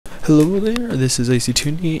Hello there, this is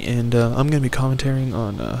AC2, and I'm going to be commentating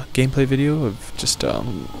on a gameplay video of just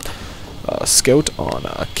Scout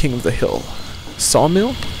on King of the Hill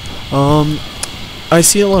Sawmill. I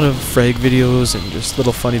see a lot of frag videos and just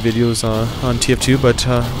little funny videos on TF2, but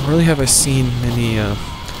rarely have I seen many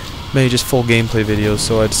just full gameplay videos,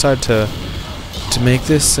 so I decided to make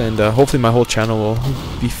this, and hopefully my whole channel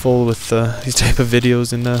will be full with these type of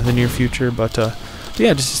videos in the near future, but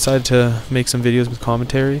yeah, I just decided to make some videos with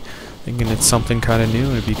commentary, thinking it's something kind of new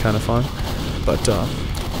and it'd be kind of fun. But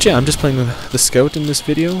yeah, I'm just playing the Scout in this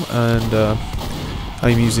video, and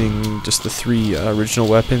I'm using just the three original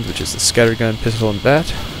weapons, which is the scattergun, pistol, and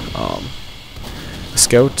bat. The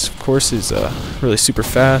Scout, of course, is really super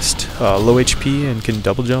fast, low HP, and can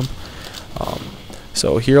double jump.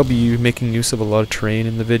 So here I'll be making use of a lot of terrain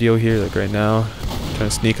in the video here, like right now, trying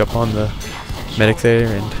to sneak up on the medic there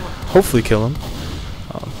and hopefully kill him.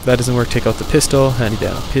 If that doesn't work, take out the pistol, hand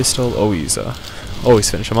down a pistol, always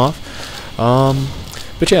finish him off.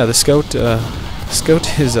 But yeah, the Scout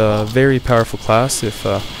is a very powerful class if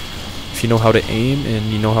you know how to aim and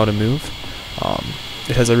you know how to move.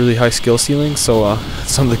 It has a really high skill ceiling, so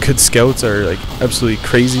some of the good Scouts are like absolutely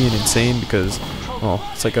crazy and insane because, well,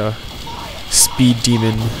 it's like a speed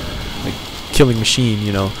demon, like killing machine,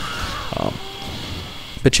 you know.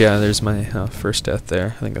 But yeah, there's my first death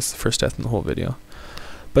there. I think that's the first death in the whole video.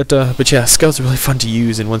 But yeah, Scout's really fun to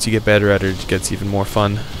use, and once you get better at it, it gets even more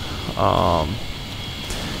fun.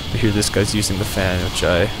 Here this guy's using the fan, which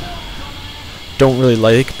I don't really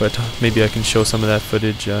like, but maybe I can show some of that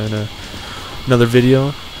footage in another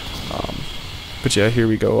video. But yeah, here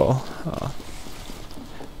we go. I'll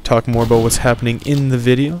talk more about what's happening in the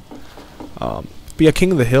video. But yeah,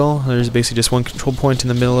 King of the Hill, there's basically just one control point in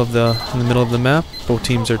the middle of the map. Both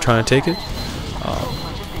teams are trying to take it.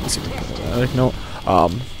 Let's see if we can get that. No.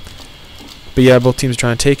 But yeah, both teams are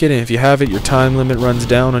trying to take it, and if you have it, your time limit runs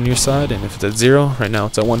down on your side, and if it's at 0, right now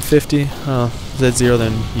it's at 150, if it's at 0,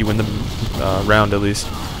 then you win the round at least.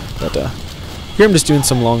 But here I'm just doing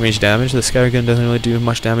some long range damage. The scattergun doesn't really do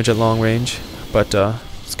much damage at long range, but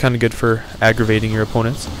it's kind of good for aggravating your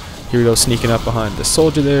opponents. Here we go, sneaking up behind the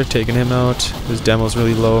soldier there, taking him out. His demo's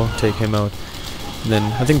really low, take him out. And then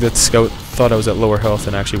I think that Scout thought I was at lower health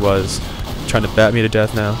and actually was, trying to bat me to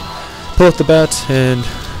death now. Pull out the bat, and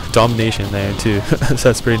domination there too. So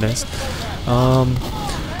that's pretty nice.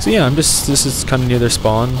 So yeah, this is kind of near their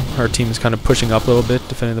spawn. Our team is kind of pushing up a little bit,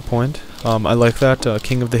 defending the point. I like that,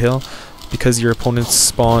 King of the Hill, because your opponents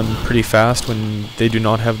spawn pretty fast when they do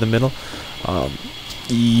not have the middle.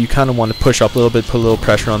 You kind of want to push up a little bit, put a little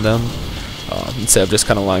pressure on them, instead of just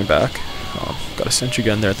kind of lying back. Got a sentry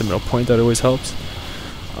gun there at the middle point, that always helps.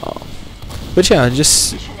 But yeah,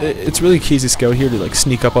 it's really easy to Scout here to like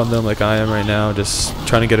sneak up on them like I am right now, just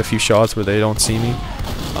trying to get a few shots where they don't see me.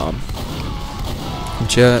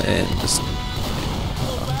 But yeah, and just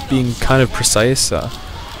being kind of precise.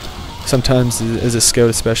 Sometimes as a Scout,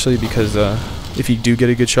 especially because if you do get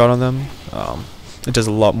a good shot on them, it does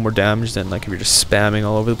a lot more damage than like if you're just spamming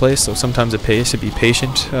all over the place. So sometimes it pays to be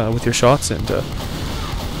patient with your shots and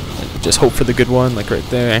just hope for the good one, like right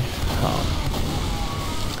there.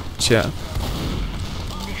 Yeah.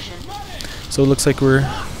 So it looks like we're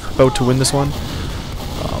about to win this one.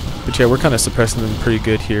 But yeah, we're kind of suppressing them pretty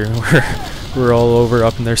good here. We're all over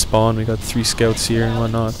up in their spawn. We got 3 Scouts here and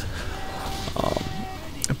whatnot.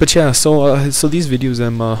 But yeah, so these videos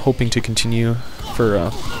I'm hoping to continue for.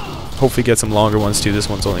 Hopefully get some longer ones too. This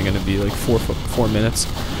one's only going to be like 4 minutes.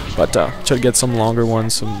 But try to get some longer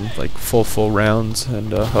ones, some like full rounds,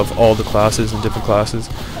 and of all the classes and different classes.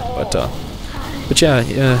 But yeah,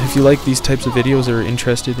 if you like these types of videos or are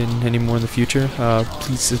interested in any more in the future,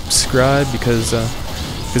 please subscribe because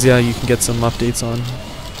yeah, you can get some updates on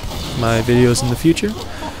my videos in the future.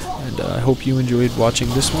 And I hope you enjoyed watching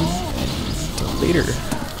this one, and later.